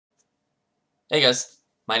Hey guys,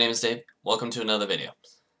 my name is Dave. Welcome to another video.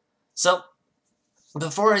 So,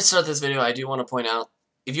 before I start this video, I do want to point out,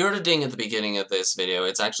 if you heard a ding at the beginning of this video,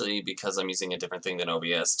 it's actually because I'm using a different thing than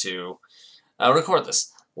OBS to record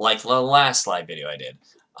this, like the last live video I did.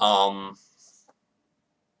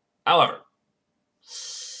 However,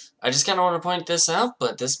 I just kind of want to point this out,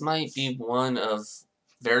 but this might be one of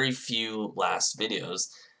very few last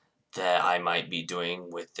videos that I might be doing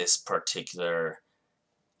with this particular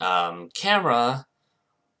camera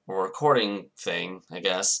or recording thing, I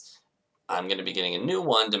guess. I'm going to be getting a new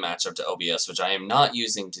one to match up to OBS, which I am not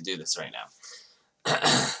using to do this right now.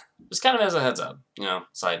 Just kind of as a heads up,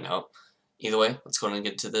 side note. Either way, let's go ahead and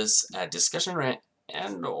get to this discussion rant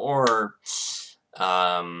and or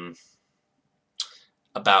about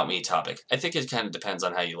me topic. I think it kind of depends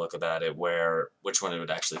on how you look about it, which one it would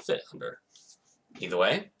actually fit under. Either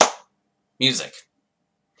way, music.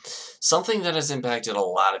 Something that has impacted a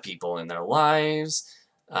lot of people in their lives,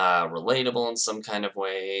 relatable in some kind of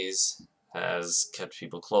ways, has kept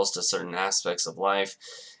people close to certain aspects of life,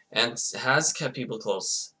 and has kept people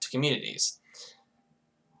close to communities.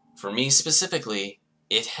 For me specifically,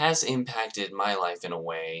 it has impacted my life in a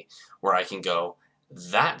way where I can go,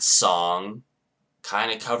 that song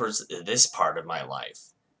kind of covers this part of my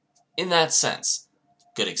life. In that sense,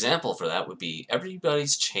 good example for that would be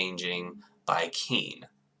Everybody's Changing by Keane.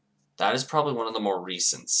 That is probably one of the more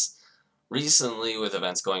recents. Recently, with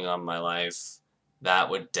events going on in my life, that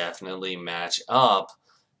would definitely match up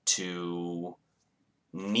to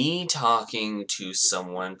me talking to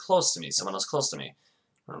someone close to me, someone else close to me.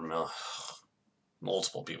 Or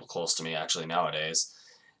multiple people close to me, actually, nowadays.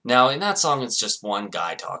 Now, in that song, it's just one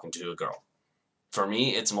guy talking to a girl. For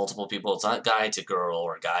me, it's multiple people. It's not guy to girl,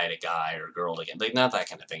 or guy to guy, or girl to guy. Like, not that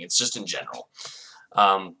kind of thing. It's just in general.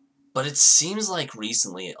 But it seems like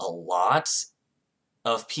recently a lot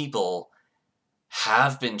of people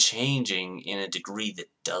have been changing in a degree that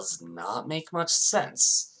does not make much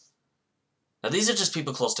sense. Now, these are just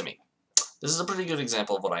people close to me. This is a pretty good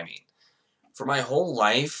example of what I mean. For my whole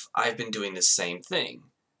life, I've been doing the same thing.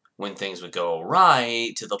 When things would go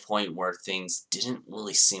right, to the point where things didn't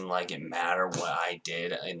really seem like it mattered what I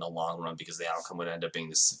did in the long run because the outcome would end up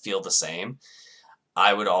being feel the same,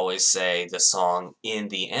 I would always say the song In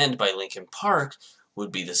the End by Linkin Park would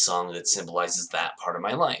be the song that symbolizes that part of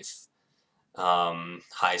my life.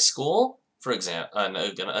 High school, for example,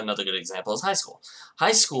 another good example is high school.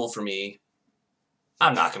 High school for me,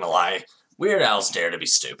 I'm not gonna lie, Weird Al's Dare to Be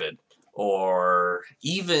Stupid, or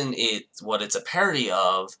even what it's a parody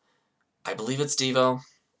of, I believe it's Devo.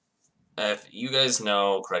 If you guys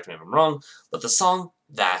know, correct me if I'm wrong, but the song,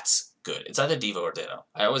 that's good. It's either Devo or Ditto.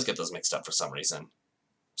 I always get those mixed up for some reason.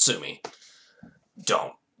 Sue me.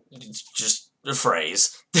 Don't. It's just a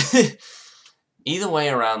phrase. Either way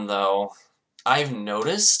around, though, I've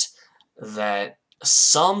noticed that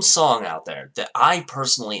some song out there that I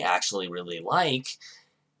personally actually really like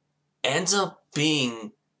ends up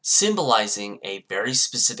being symbolizing a very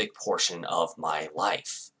specific portion of my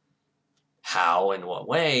life. How and what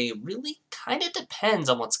way really kind of depends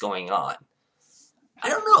on what's going on. I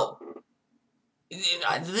don't know.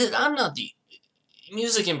 I'm not the...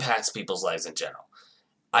 Music impacts people's lives in general.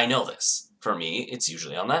 I know this. For me, it's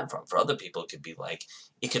usually on that front. For other people, it could be like,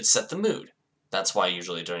 it could set the mood. That's why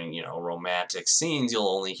usually during, romantic scenes, you'll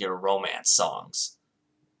only hear romance songs.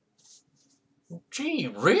 Gee,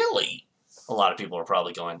 really? A lot of people are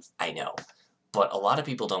probably going, I know. But a lot of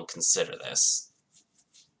people don't consider this.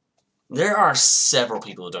 There are several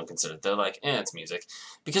people who don't consider it. They're like, it's music.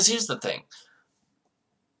 Because here's the thing.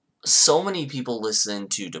 So many people listen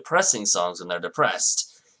to depressing songs when they're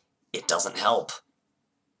depressed. It doesn't help.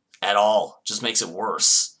 At all. Just makes it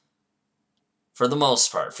worse. For the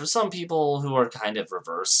most part. For some people who are kind of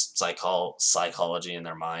reverse psychology in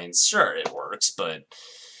their minds, sure, it works, but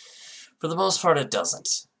for the most part, it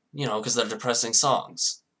doesn't. Because they're depressing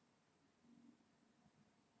songs.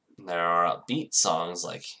 There are upbeat songs,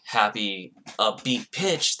 like happy, upbeat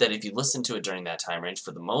pitch, that if you listen to it during that time range,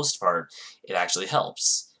 for the most part, it actually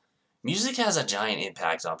helps. Music has a giant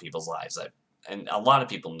impact on people's lives, and a lot of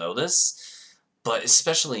people know this, but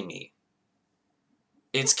especially me.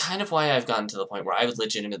 It's kind of why I've gotten to the point where I would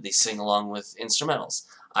legitimately sing along with instrumentals.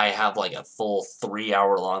 I have like a full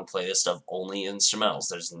 3-hour-long playlist of only instrumentals.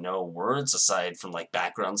 There's no words aside from like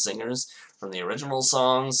background singers from the original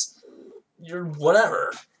songs.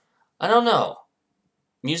 Whatever. I don't know.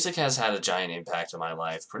 Music has had a giant impact on my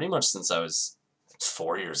life pretty much since I was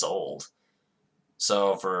 4 years old.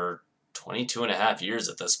 So for 22 and a half years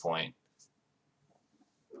at this point.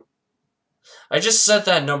 I just said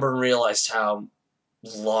that number and realized how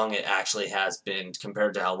long it actually has been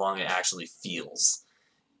compared to how long it actually feels.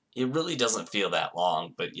 It really doesn't feel that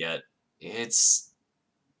long, but yet it's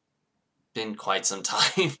been quite some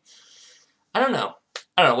time. I don't know.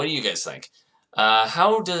 I don't know. What do you guys think?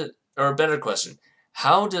 Or a better question,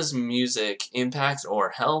 how does music impact or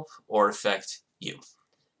help or affect you?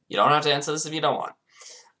 You don't have to answer this if you don't want.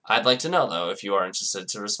 I'd like to know, though, if you are interested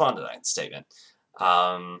to respond to that statement.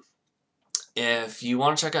 Um, if you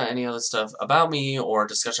want to check out any other stuff about me or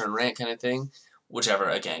discussion and rant kind of thing, whichever,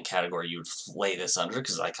 again, category you would lay this under,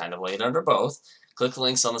 because I kind of lay it under both, click the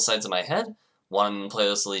links on the sides of my head. One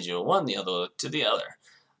playlist will lead you to one, the other to the other.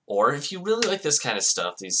 Or if you really like this kind of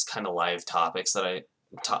stuff, these kind of live topics that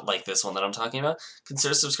like this one that I'm talking about,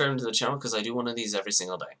 consider subscribing to the channel because I do one of these every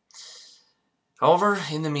single day. However,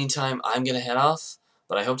 in the meantime, I'm going to head off,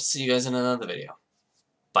 but I hope to see you guys in another video.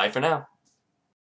 Bye for now.